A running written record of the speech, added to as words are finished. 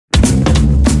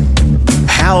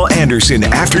Hal Anderson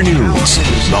Afternoons,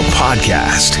 the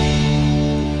podcast.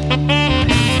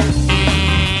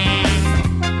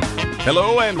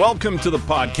 Hello and welcome to the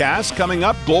podcast. Coming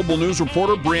up, Global News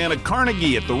reporter Brianna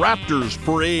Carnegie at the Raptors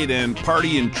Parade and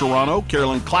Party in Toronto.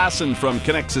 Carolyn Klassen from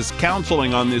Connexus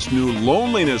Counseling on this new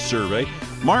loneliness survey.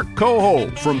 Mark Coho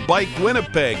from Bike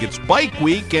Winnipeg. It's Bike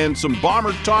Week and some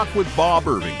Bomber talk with Bob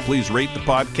Irving. Please rate the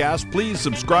podcast. Please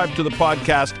subscribe to the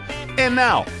podcast. And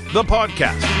now, the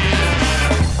podcast.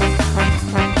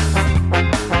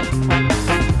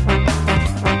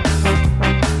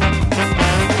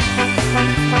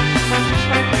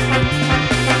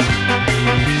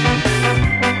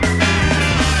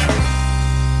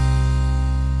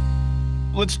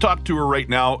 Let's talk to her right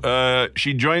now.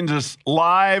 She joins us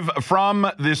live from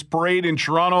this parade in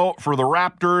Toronto for the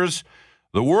Raptors.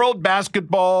 The World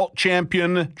Basketball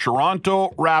Champion, Toronto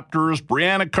Raptors,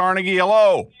 Brianna Carnegie.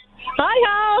 Hello. Hi,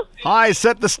 Hal. Hi,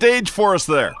 set the stage for us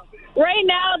there. Right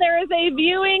now, there is a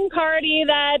viewing party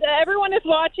that everyone is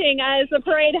watching as the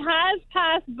parade has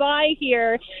passed by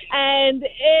here, and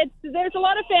there's a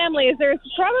lot of families. There's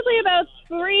probably about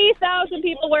 3,000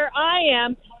 people where I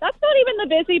am. That's not even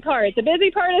the busy part. The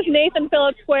busy part is Nathan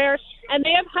Phillips Square, and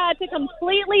they have had to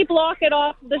completely block it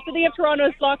off. The city of Toronto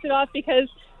has blocked it off because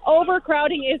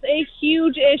overcrowding is a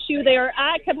huge issue. They are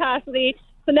at capacity.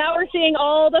 So now we're seeing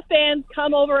all the fans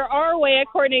come over our way at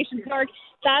Coronation Park.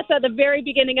 That's at the very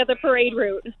beginning of the parade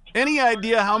route. Any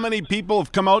idea how many people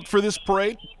have come out for this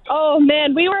parade? Oh,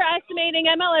 man, we were estimating,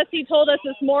 MLSE told us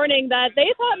this morning that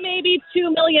they thought maybe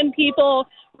 2 million people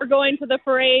were going to the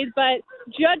parade, but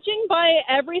judging by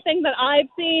everything that I've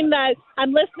seen, that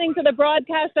I'm listening to the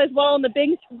broadcast as well on the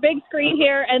big screen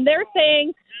here, and they're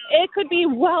saying it could be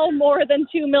well more than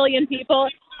 2 million people.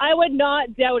 I would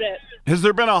not doubt it. Has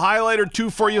there been a highlight or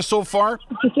two for you so far?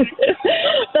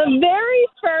 The very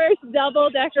first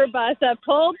double-decker bus that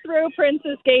pulled through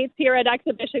Princess Gates here at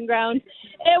Exhibition Ground,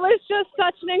 it was just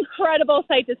such an incredible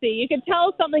sight to see. You could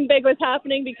tell something big was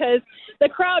happening because the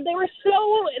crowd, they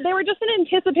were just in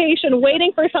anticipation,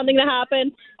 waiting for something to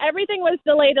happen. Everything was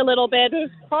delayed a little bit. It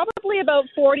was probably about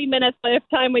 40 minutes by the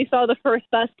time we saw the first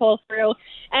bus pull through.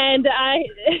 And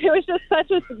it was just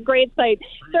such a great sight.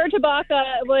 Serge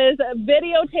Ibaka was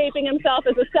videotaping himself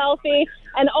as a selfie,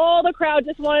 and all the crowd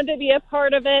just wanted to be a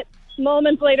part of it.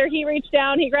 Moments later, he reached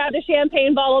down, he grabbed a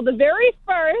champagne bottle, the very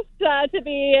first to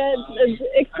be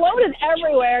exploded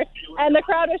everywhere, and the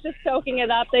crowd was just soaking it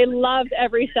up. They loved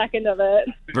every second of it.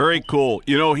 Very cool.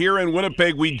 You know, here in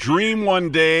Winnipeg, we dream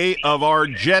one day of our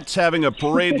Jets having a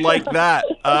parade like that.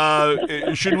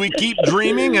 Should we keep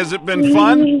dreaming? Has it been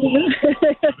fun?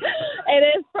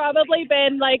 It has probably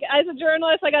been, like, as a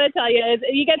journalist, I got to tell you,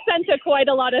 you get sent to quite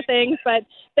a lot of things, but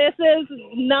this is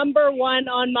number one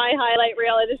on my highlight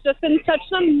reel. It has just been such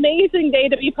an amazing day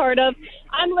to be part of.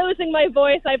 I'm losing my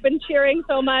voice. I've been cheering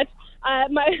so much.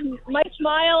 My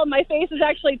smile, my face is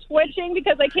actually twitching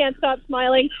because I can't stop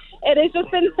smiling. It has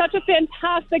just been such a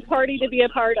fantastic party to be a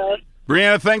part of.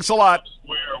 Brianna, thanks a lot.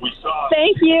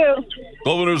 Thank you.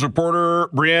 Global News reporter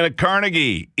Brianna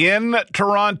Carnegie in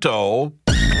Toronto.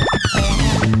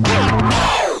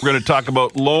 We're going to talk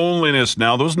about loneliness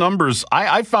now. Those numbers,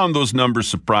 I found those numbers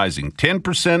surprising.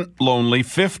 10% lonely,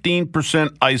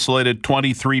 15% isolated,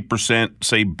 23%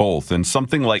 say both. And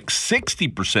something like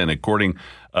 60%, according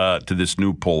to this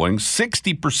new polling,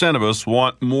 60% of us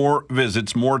want more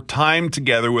visits, more time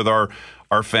together with our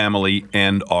family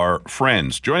and our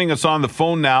friends. Joining us on the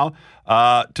phone now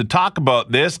to talk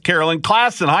about this, Carolyn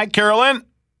Klassen. Hi, Carolyn.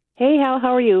 Hey, Hal,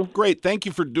 how are you? Great. Thank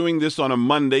you for doing this on a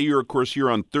Monday. You're, of course,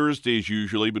 here on Thursdays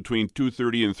usually between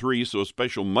 2:30 and 3, so a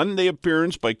special Monday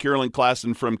appearance by Carolyn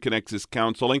Klassen from Connexus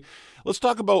Counseling. Let's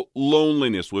talk about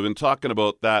loneliness. We've been talking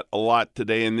about that a lot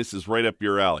today, and this is right up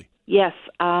your alley. Yes,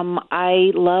 I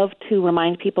love to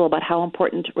remind people about how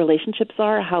important relationships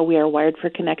are, how we are wired for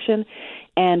connection,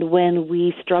 and when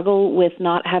we struggle with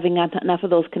not having enough of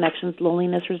those connections,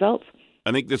 loneliness results.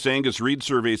 I think this Angus Reid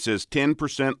survey says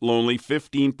 10% lonely,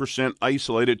 15%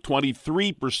 isolated,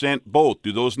 23% both.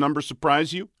 Do those numbers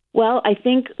surprise you? Well, I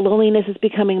think loneliness is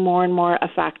becoming more and more a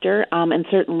factor, and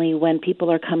certainly when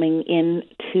people are coming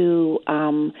into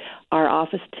our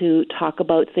office to talk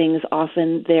about things,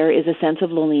 often there is a sense of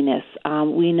loneliness.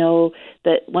 We know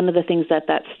that one of the things that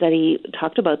study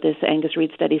talked about, this Angus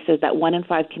Reid study, says that 1 in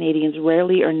 5 Canadians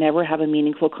rarely or never have a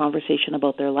meaningful conversation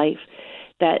about their life.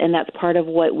 And that's part of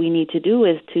what we need to do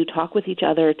is to talk with each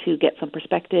other to get some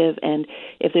perspective. And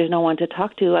if there's no one to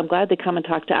talk to, I'm glad they come and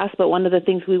talk to us. But one of the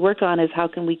things we work on is how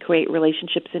can we create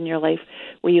relationships in your life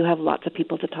where you have lots of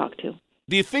people to talk to.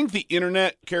 Do you think the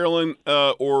internet, Carolyn,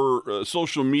 or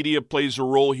social media plays a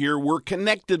role here? We're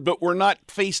connected, but we're not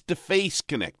face-to-face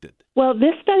connected. Well,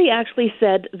 this study actually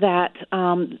said that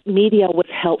media was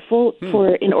helpful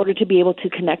in order to be able to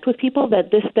connect with people.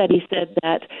 That this study said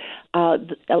that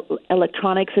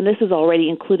electronics, and this is already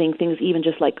including things even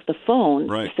just like the phone,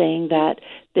 right, saying that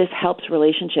this helps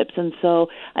relationships. And so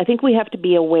I think we have to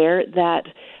be aware that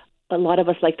a lot of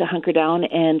us like to hunker down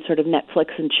and sort of Netflix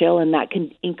and chill, and that can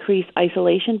increase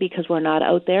isolation because we're not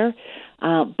out there.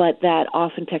 But that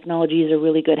often technology is a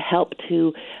really good help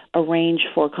to arrange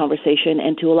for conversation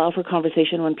and to allow for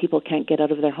conversation when people can't get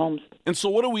out of their homes. And so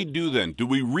what do we do then? Do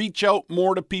we reach out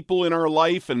more to people in our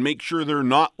life and make sure they're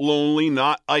not lonely,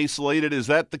 not isolated? Is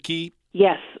that the key?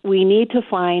 Yes, we need to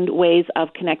find ways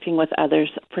of connecting with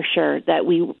others for sure, that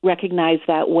we recognize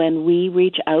that when we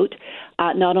reach out,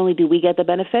 not only do we get the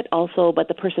benefit, but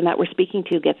the person that we're speaking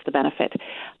to gets the benefit.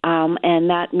 And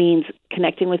that means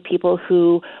connecting with people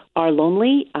who are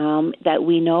lonely, that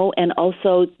we know, and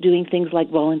also doing things like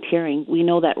volunteering. We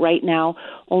know that right now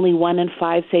only 1 in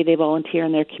 5 say they volunteer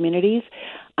in their communities.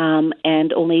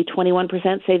 And only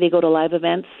 21% say they go to live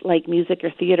events like music or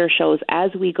theater shows.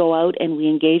 As we go out and we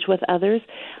engage with others,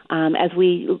 as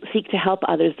we seek to help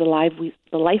others, the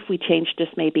life we change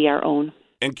just may be our own.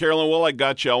 And Carolyn, while I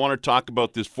got you, I want to talk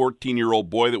about this 14-year-old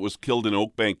boy that was killed in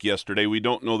Oakbank yesterday. We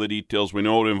don't know the details. We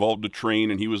know it involved a train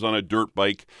and he was on a dirt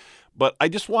bike. But I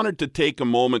just wanted to take a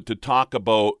moment to talk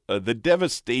about the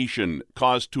devastation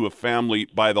caused to a family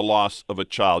by the loss of a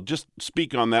child. Just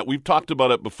speak on that. We've talked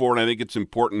about it before, and I think it's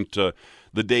important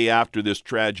the day after this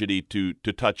tragedy to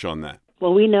touch on that.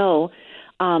 Well, we know,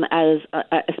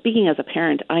 speaking as a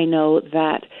parent, I know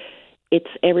that it's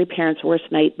every parent's worst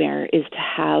nightmare is to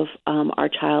have our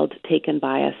child taken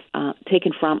from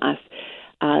us.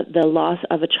 The loss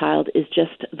of a child is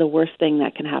just the worst thing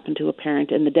that can happen to a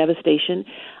parent. And the devastation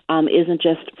isn't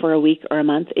just for a week or a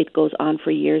month. It goes on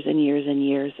for years and years and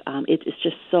years. It's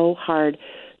just so hard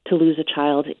to lose a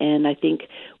child. And I think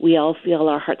we all feel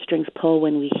our heartstrings pull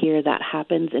when we hear that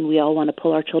happens, and we all want to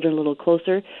pull our children a little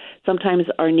closer. Sometimes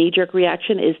our knee-jerk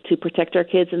reaction is to protect our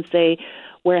kids and say,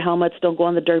 wear helmets, don't go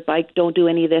on the dirt bike, don't do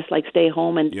any of this, like stay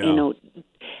home and,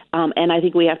 and I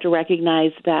think we have to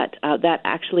recognize that that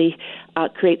actually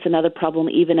creates another problem,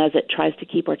 even as it tries to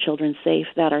keep our children safe,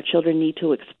 that our children need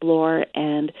to explore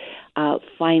and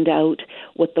find out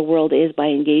what the world is by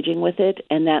engaging with it,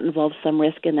 and that involves some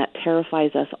risk, and that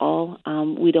terrifies us all.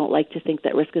 We don't like to think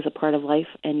that risk is a part of life,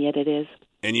 and yet it is.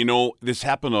 And, this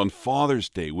happened on Father's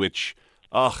Day, which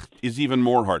is even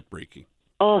more heartbreaking.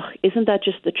 Oh, isn't that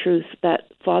just the truth, that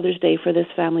Father's Day for this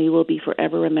family will be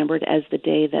forever remembered as the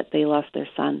day that they lost their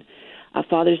son.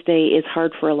 Father's Day is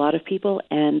hard for a lot of people,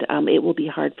 and it will be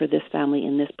hard for this family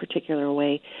in this particular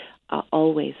way,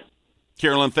 always.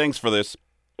 Carolyn, thanks for this.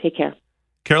 Take care.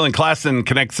 Carolyn Klassen,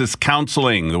 Connexus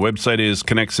Counseling. The website is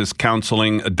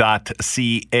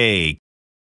connexuscounseling.ca.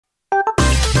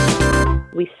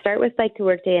 We start with Bike to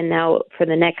Work Day, and now for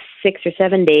the next 6 or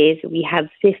 7 days, we have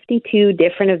 52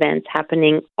 different events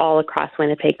happening all across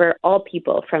Winnipeg for all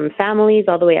people, from families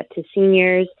all the way up to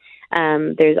seniors.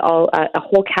 There's a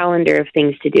whole calendar of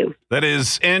things to do. That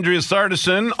is Andrea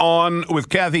Sardison on with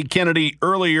Kathy Kennedy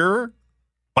earlier.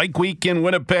 Bike Week in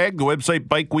Winnipeg, the website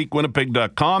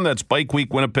bikeweekwinnipeg.com. That's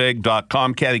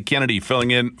bikeweekwinnipeg.com. Kathy Kennedy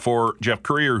filling in for Jeff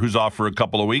Courier, who's off for a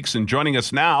couple of weeks, and joining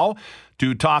us now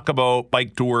to talk about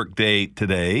Bike to Work Day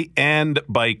today and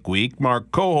Bike Week.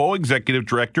 Mark Coho, Executive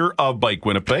Director of Bike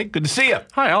Winnipeg. Good to see you.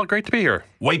 Hi, Al. Great to be here.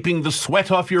 Wiping the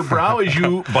sweat off your brow as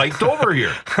you biked over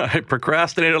here. I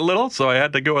procrastinated a little, so I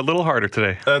had to go a little harder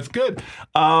today. That's good.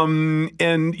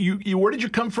 And you, where did you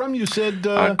come from? You said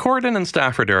Corydon and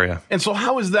Stafford area. And so,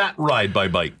 how is that ride by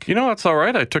bike? It's all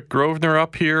right. I took Grosvenor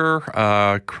up here,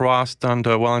 crossed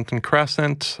onto Wellington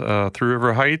Crescent, through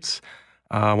River Heights.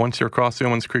 Once you're across the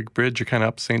Owens Creek Bridge, you're kind of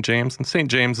up St. James, and St.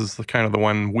 James is the kind of the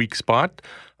one weak spot.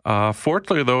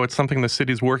 Fortunately, though, it's something the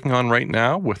city's working on right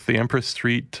now with the Empress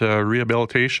Street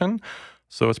rehabilitation.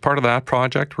 So as part of that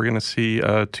project, we're going to see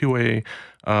a two-way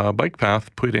bike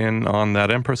path put in on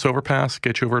that Empress overpass,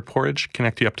 get you over at Portage,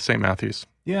 connect you up to St. Matthews.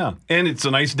 Yeah, and it's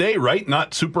a nice day, right?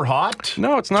 Not super hot.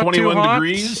 No, it's not 21 too hot.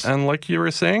 degrees. And like you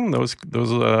were saying, those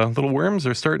little worms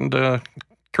are starting to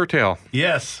curtail.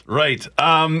 Yes, right.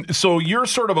 So you're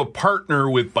sort of a partner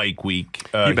with Bike Week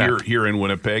here in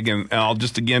Winnipeg, and I'll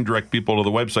just again direct people to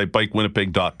the website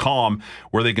bikewinnipeg.com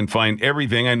where they can find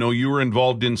everything. I know you were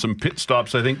involved in some pit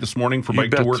stops, I think, this morning for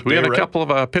Bike to Work Day. We had a couple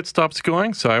of pit stops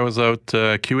going. So I was out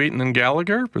Q8 and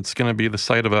Gallagher. It's going to be the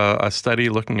site of a study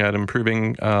looking at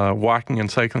improving walking and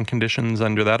cycling conditions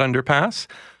under that underpass.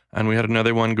 And we had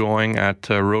another one going at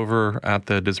Rover at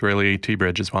the Disraeli AT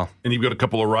Bridge as well. And you've got a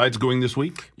couple of rides going this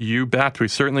week? You bet. We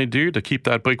certainly do, to keep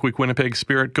that Bike Week Winnipeg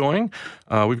spirit going.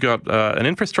 We've got an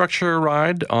infrastructure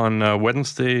ride on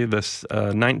Wednesday the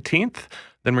 19th.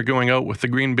 Then we're going out with the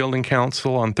Green Building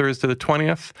Council on Thursday the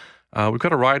 20th. We've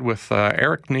got a ride with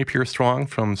Eric Napier-Strong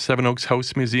from Seven Oaks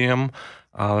House Museum.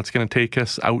 That's going to take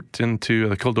us out into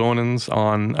the Kildonans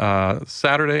on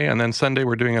Saturday, and then Sunday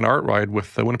we're doing an art ride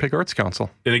with the Winnipeg Arts Council.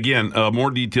 And again,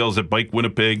 more details at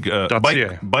BikeWinnipeg.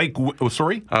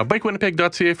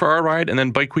 BikeWinnipeg.ca for our ride, and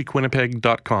then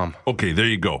BikeWeekWinnipeg.com. Okay, there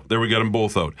you go. There we got them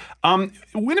both out.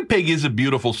 Winnipeg is a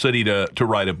beautiful city to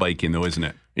ride a bike in, though, isn't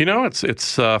it? You know,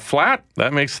 it's flat.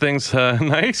 That makes things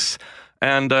nice.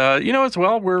 And, as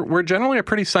well, we're generally a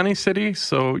pretty sunny city,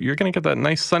 so you're going to get that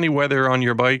nice sunny weather on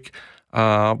your bike.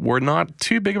 We're not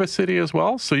too big of a city as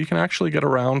well, so you can actually get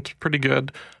around pretty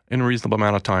good in a reasonable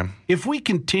amount of time. If we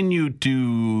continue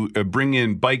to bring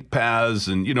in bike paths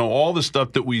and, all the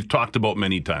stuff that we've talked about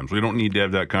many times, we don't need to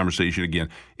have that conversation again.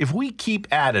 If we keep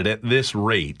at it at this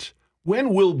rate,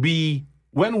 when will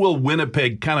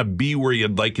Winnipeg kind of be where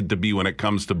you'd like it to be when it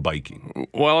comes to biking?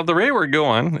 Well, at the rate we're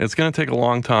going, it's going to take a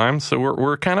long time. So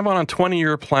we're kind of on a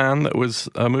 20-year plan that was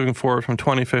moving forward from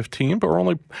 2015, but we're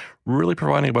only really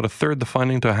providing about a third the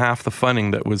funding to half the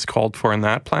funding that was called for in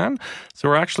that plan. So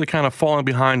we're actually kind of falling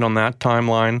behind on that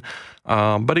timeline.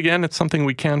 But again, it's something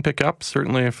we can pick up.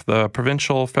 Certainly if the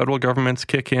provincial, federal governments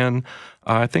kick in,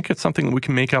 I think it's something that we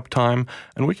can make up time,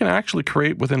 and we can actually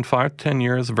create within 5 to 10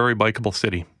 years a very bikeable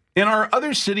city. And are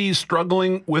other cities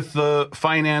struggling with the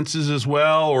finances as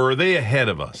well, or are they ahead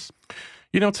of us?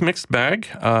 It's a mixed bag.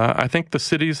 I think the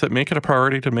cities that make it a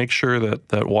priority to make sure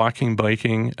that walking,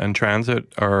 biking, and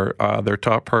transit are their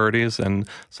top priorities and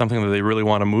something that they really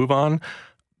want to move on,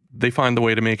 they find the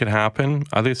way to make it happen.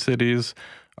 Other cities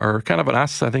are kind of at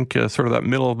us, I think, sort of that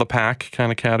middle of the pack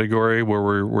kind of category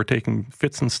where we're taking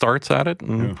fits and starts at it,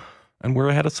 and we're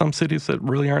ahead of some cities that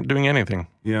really aren't doing anything.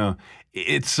 Yeah.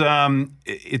 It's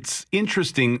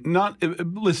interesting. Not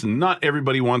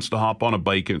everybody wants to hop on a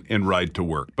bike and ride to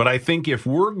work. But I think if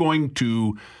we're going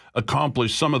to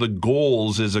accomplish some of the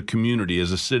goals as a community,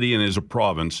 as a city, and as a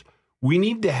province, we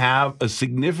need to have a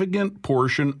significant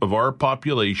portion of our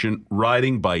population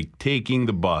riding bike, taking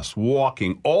the bus,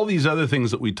 walking, all these other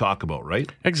things that we talk about,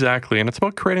 right? Exactly. And it's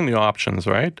about creating the options,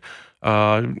 right?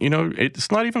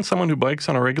 It's not even someone who bikes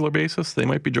on a regular basis. They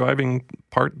might be driving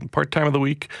part time of the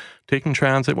week, taking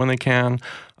transit when they can.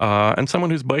 And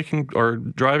someone who's biking or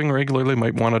driving regularly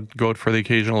might want to go out for the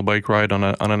occasional bike ride on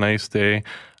a nice day.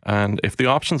 And if the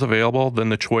option's available, then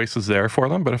the choice is there for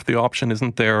them. But if the option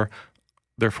isn't there,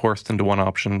 they're forced into one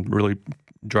option, really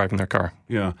driving their car.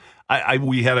 Yeah.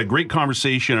 We had a great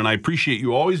conversation, and I appreciate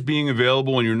you always being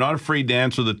available, and you're not afraid to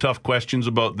answer the tough questions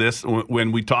about this.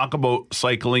 When we talk about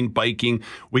cycling, biking,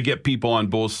 we get people on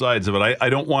both sides of it.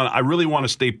 I really want to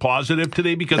stay positive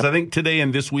today, because I think today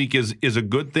and this week is a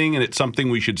good thing, and it's something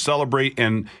we should celebrate,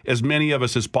 and as many of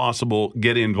us as possible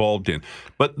get involved in.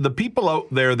 But the people out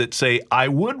there that say, I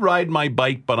would ride my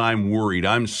bike, but I'm worried,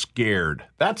 I'm scared.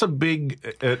 That's a big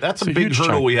hurdle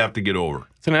chunk we have to get over.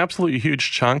 It's an absolutely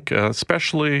huge chunk,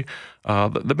 especially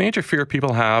the major fear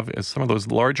people have is some of those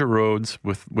larger roads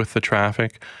with the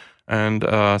traffic. And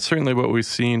certainly what we've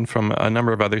seen from a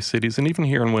number of other cities, and even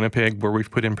here in Winnipeg, where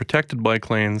we've put in protected bike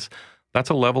lanes,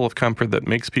 that's a level of comfort that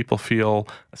makes people feel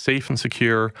safe and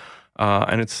secure.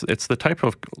 And it's the type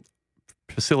of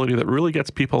facility that really gets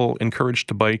people encouraged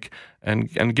to bike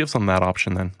and gives them that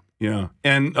option then. Yeah,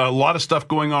 and a lot of stuff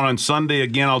going on Sunday.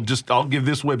 Again, I'll give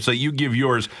this website, you give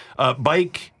yours.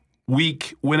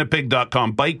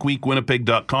 BikeWeekWinnipeg.com,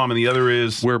 BikeWeekWinnipeg.com, and the other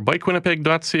is? We're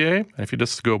BikeWinnipeg.ca. If you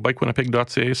just go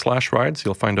BikeWinnipeg.ca/rides,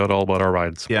 you'll find out all about our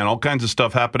rides. Yeah, and all kinds of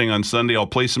stuff happening on Sunday. I'll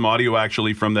play some audio,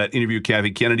 actually, from that interview Kathy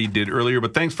Kennedy did earlier.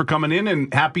 But thanks for coming in,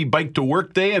 and happy Bike to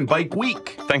Work Day and Bike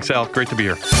Week. Thanks, Al. Great to be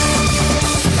here.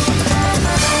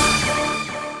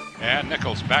 And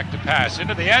Nichols back to pass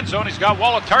into the end zone. He's got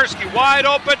Wolotarski wide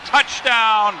open.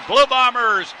 Touchdown. Blue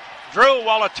Bombers. Drew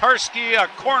Wolotarski, a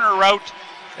corner route,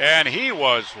 and he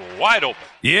was wide open.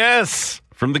 Yes,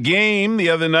 from the game the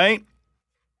other night.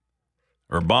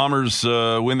 Our Bombers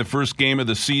win the first game of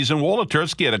the season.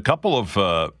 Wolotarski had a couple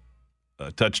of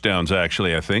touchdowns,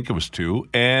 actually. I think it was 2.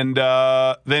 And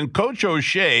then Coach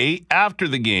O'Shea, after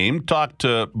the game, talked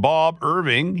to Bob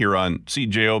Irving here on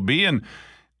CJOB, and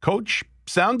Coach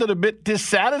sounded a bit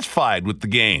dissatisfied with the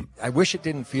game. I wish it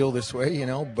didn't feel this way,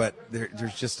 but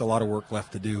there's just a lot of work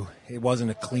left to do. It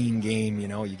wasn't a clean game,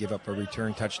 you give up a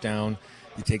return touchdown,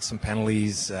 you take some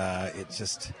penalties.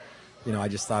 I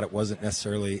just thought it wasn't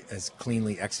necessarily as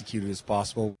cleanly executed as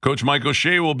possible. Coach Mike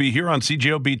O'Shea will be here on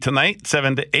CJOB tonight,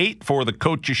 7 to 8 for the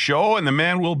Coach's Show, and the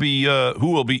man who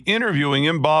will be interviewing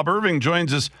him, Bob Irving,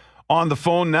 joins us on the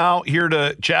phone now here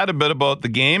to chat a bit about the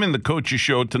game and the Coach's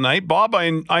Show tonight. Bob, I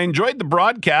enjoyed the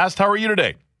broadcast. How are you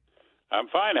today? I'm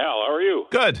fine, Hal. How are you?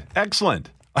 Good. Excellent.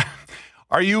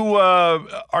 Are you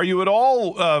at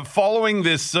all following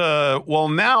this,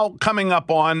 now coming up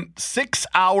on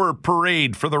 6-hour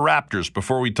parade for the Raptors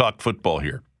before we talk football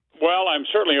here? Well, I'm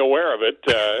certainly aware of it.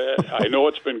 I know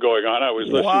it's been going on. I was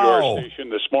listening to our station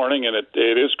this morning, and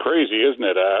it is crazy, isn't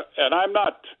it? And I'm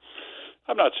not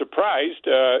surprised.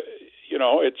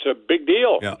 It's a big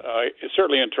deal. Yeah.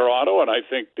 Certainly in Toronto, and I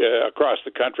think across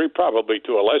the country, probably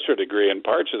to a lesser degree in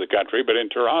parts of the country, but in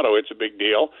Toronto, it's a big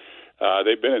deal.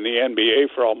 They've been in the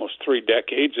NBA for almost 3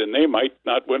 decades, and they might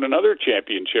not win another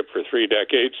championship for 3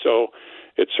 decades. So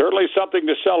it's certainly something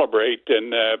to celebrate,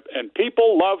 and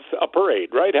people love a parade,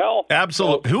 right, Hal?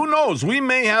 Absolutely. Who knows? We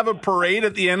may have a parade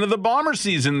at the end of the Bomber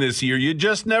season this year. You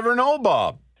just never know,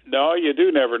 Bob. No, you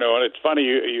do never know. And it's funny,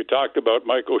 you talked about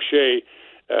Mike O'Shea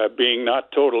being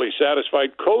not totally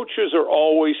satisfied. Coaches are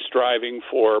always striving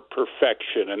for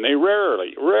perfection, and they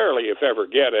rarely, if ever,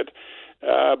 get it.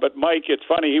 But Mike, it's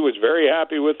funny, he was very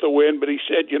happy with the win, but he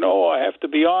said, I have to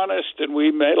be honest, and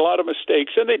we made a lot of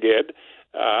mistakes, and they did,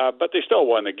 but they still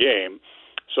won the game.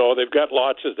 So they've got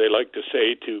lots, as they like to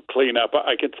say, to clean up.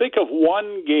 I can think of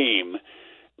one game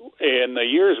in the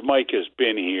years Mike has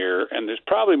been here, and there's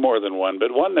probably more than one,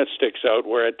 but one that sticks out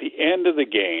where at the end of the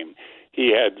game,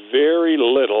 he had very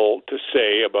little to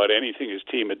say about anything his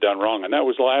team had done wrong, and that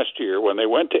was last year when they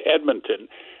went to Edmonton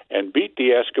and beat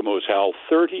the Eskimos, Hal,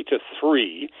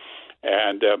 30-3,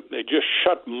 and they just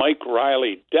shut Mike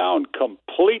Riley down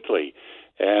completely.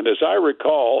 And as I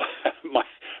recall,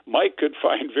 Mike could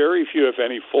find very few, if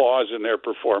any, flaws in their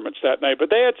performance that night. But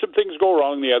they had some things go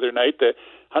wrong the other night. The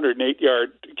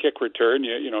 108-yard kick return,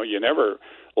 you never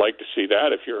like to see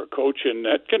that if you're a coach, and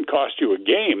that can cost you a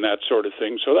game, that sort of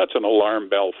thing. So that's an alarm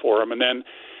bell for him. And then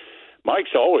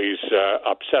Mike's always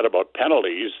upset about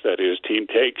penalties that his team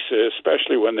takes,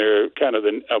 especially when they're kind of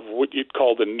of what you'd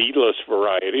call the needless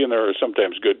variety, and there are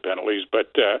sometimes good penalties,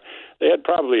 but they had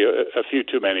probably a few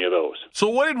too many of those. So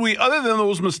what did we, other than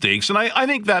those mistakes, and I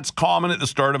think that's common at the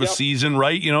start of a season,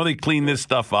 right? They clean this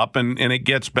stuff up and it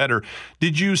gets better.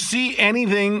 Did you see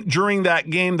anything during that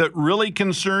game that really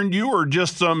concerned you, or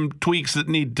just some tweaks that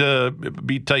need to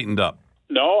be tightened up?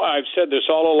 No, I've said this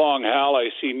all along, Hal. I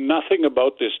see nothing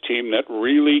about this team that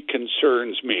really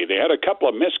concerns me. They had a couple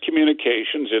of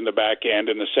miscommunications in the back end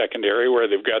in the secondary where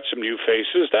they've got some new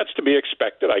faces. That's to be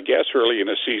expected, I guess, early in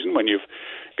a season when you've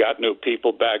got new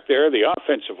people back there. The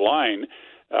offensive line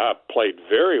played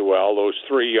very well. Those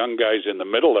 3 young guys in the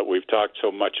middle that we've talked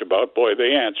so much about, boy,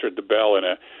 they answered the bell in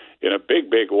a big,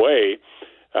 big way.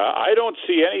 I don't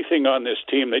see anything on this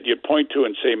team that you'd point to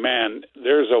and say, man,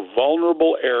 there's a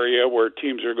vulnerable area where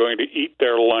teams are going to eat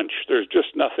their lunch. There's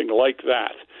just nothing like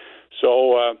that.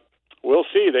 So we'll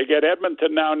see. They get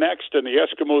Edmonton now next, and the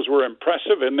Eskimos were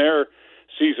impressive in their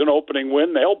season opening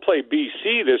win. They'll play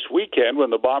BC this weekend when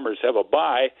the Bombers have a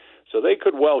bye, so they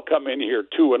could well come in here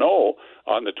 2-0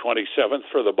 on the 27th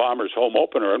for the Bombers home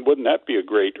opener, and wouldn't that be a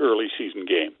great early season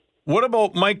game? What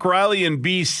about Mike Riley and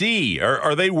BC?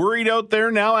 Are they worried out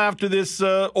there now after this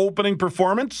opening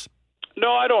performance?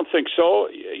 No, I don't think so.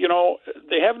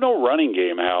 They have no running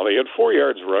game, Hal. They had 4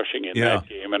 yards rushing in that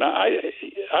game, and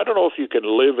I don't know if you can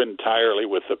live entirely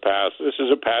with the pass. This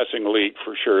is a passing league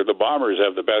for sure. The Bombers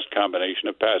have the best combination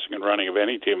of passing and running of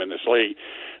any team in this league.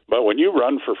 But when you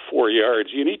run for 4 yards,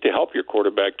 you need to help your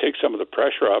quarterback take some of the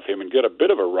pressure off him and get a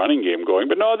bit of a running game going.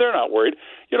 But no, they're not worried.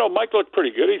 Mike looked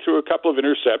pretty good. He threw a couple of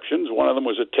interceptions. One of them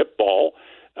was a tip ball.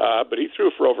 But he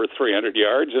threw for over 300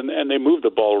 yards, and they moved the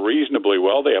ball reasonably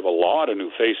well. They have a lot of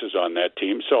new faces on that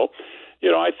team. So,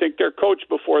 I think their coach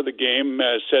before the game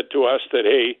said to us that,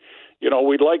 hey,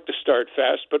 we'd like to start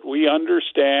fast, but we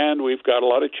understand we've got a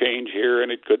lot of change here,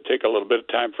 and it could take a little bit of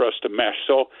time for us to mesh.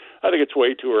 So I think it's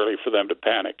way too early for them to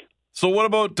panic. So what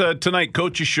about tonight,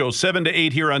 Coach's Show, 7 to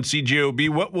 8 here on CJOB?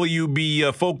 What will you be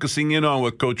focusing in on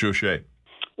with Coach O'Shea?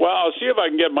 Well, I'll see if I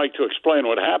can get Mike to explain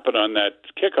what happened on that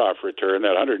kickoff return,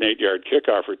 that 108-yard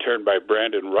kickoff return by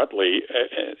Brandon Rutley.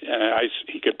 And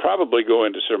he could probably go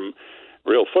into some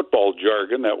real football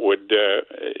jargon that would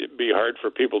be hard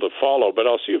for people to follow, but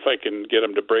I'll see if I can get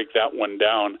him to break that one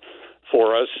down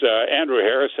for us. Andrew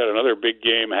Harris had another big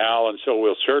game, Hal, and so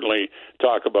we'll certainly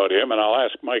talk about him. And I'll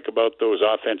ask Mike about those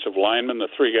offensive linemen, the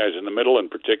 3 guys in the middle in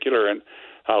particular, and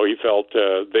how he felt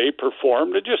they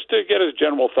performed, and just to get his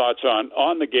general thoughts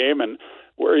on the game. And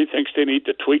where he thinks they need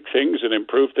to tweak things and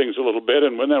improve things a little bit.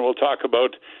 And then we'll talk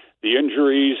about the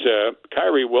injuries.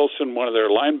 Kyrie Wilson, one of their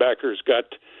linebackers, got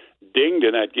dinged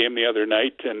in that game the other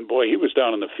night, and boy, he was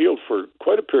down in the field for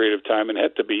quite a period of time and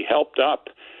had to be helped up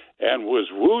and was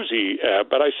woozy.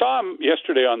 But I saw him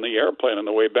yesterday on the airplane on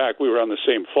the way back. We were on the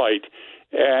same flight,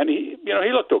 and he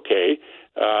looked okay.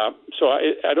 So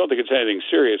I don't think it's anything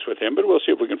serious with him, but we'll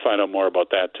see if we can find out more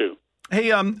about that too.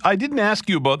 Hey, I didn't ask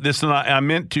you about this, and I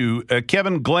meant to.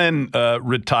 Kevin Glenn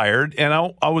retired, and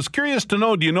I was curious to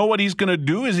know, do you know what he's going to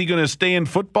do? Is he going to stay in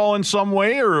football in some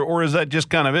way, or is that just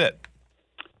kind of it?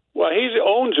 Well, he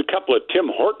owns a couple of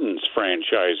Tim Hortons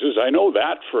franchises. I know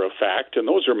that for a fact, and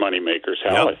those are moneymakers,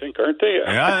 Hal, Yep. I think, aren't they?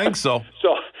 Yeah, I think so.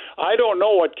 So I don't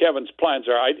know what Kevin's plans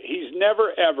are. He's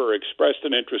never, ever expressed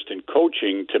an interest in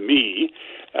coaching to me.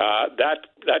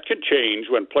 That can change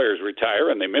when players retire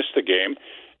and they miss the game.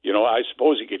 You know, I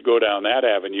suppose he could go down that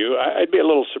avenue. I'd be a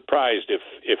little surprised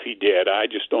if he did. I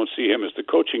just don't see him as the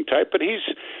coaching type. But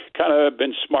he's kind of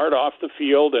been smart off the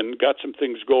field and got some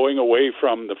things going away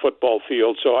from the football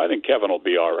field. So I think Kevin will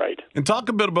be all right. And talk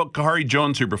a bit about Kahari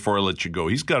Jones here before I let you go.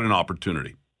 He's got an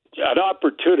opportunity. An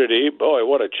opportunity. Boy,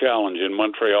 what a challenge in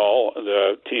Montreal.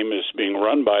 The team is being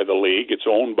run by the league. It's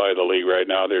owned by the league right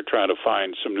now. They're trying to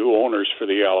find some new owners for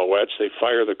the Alouettes. They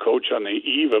fire the coach on the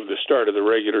eve of the start of the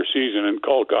regular season and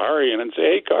call Kahari in and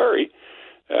say, hey, Kahari,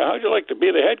 how'd you like to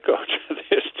be the head coach of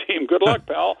this team? Good luck,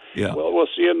 pal. Yeah. Well, we'll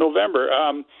see you in November.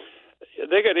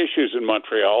 They got issues in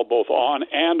Montreal, both on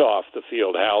and off the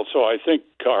field, Hal. So I think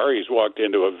Kahari's walked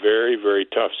into a very, very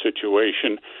tough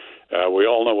situation. We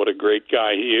all know what a great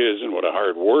guy he is and what a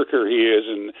hard worker he is.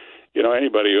 And, you know,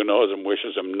 anybody who knows him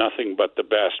wishes him nothing but the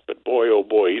best. But boy, oh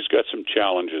boy, he's got some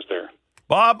challenges there.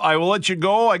 Bob, I will let you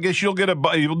go. I guess you'll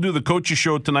do the coaches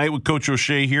show tonight with Coach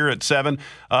O'Shea here at 7.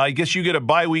 I guess you get a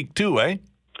bye week too, eh?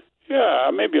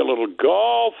 Yeah, maybe a little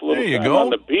golf, a little time on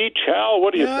the beach. Hal,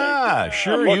 what do you think? Yeah,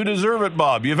 sure. You deserve it,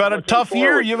 Bob. You've had a tough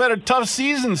year. You've had a tough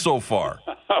season so far.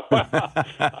 Well,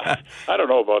 I don't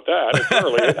know about that. It's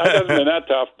early. It hasn't been that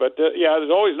tough, but yeah,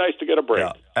 it's always nice to get a break.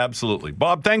 Yeah, absolutely.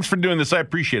 Bob, thanks for doing this. I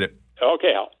appreciate it.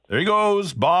 Okay, Hal. There he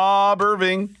goes, Bob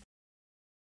Irving.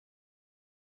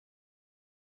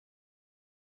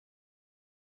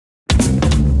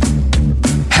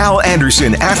 Hal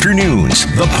Anderson Afternoons,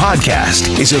 the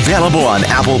podcast, is available on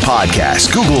Apple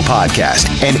Podcasts, Google Podcasts,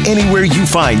 and anywhere you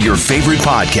find your favorite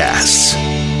podcasts.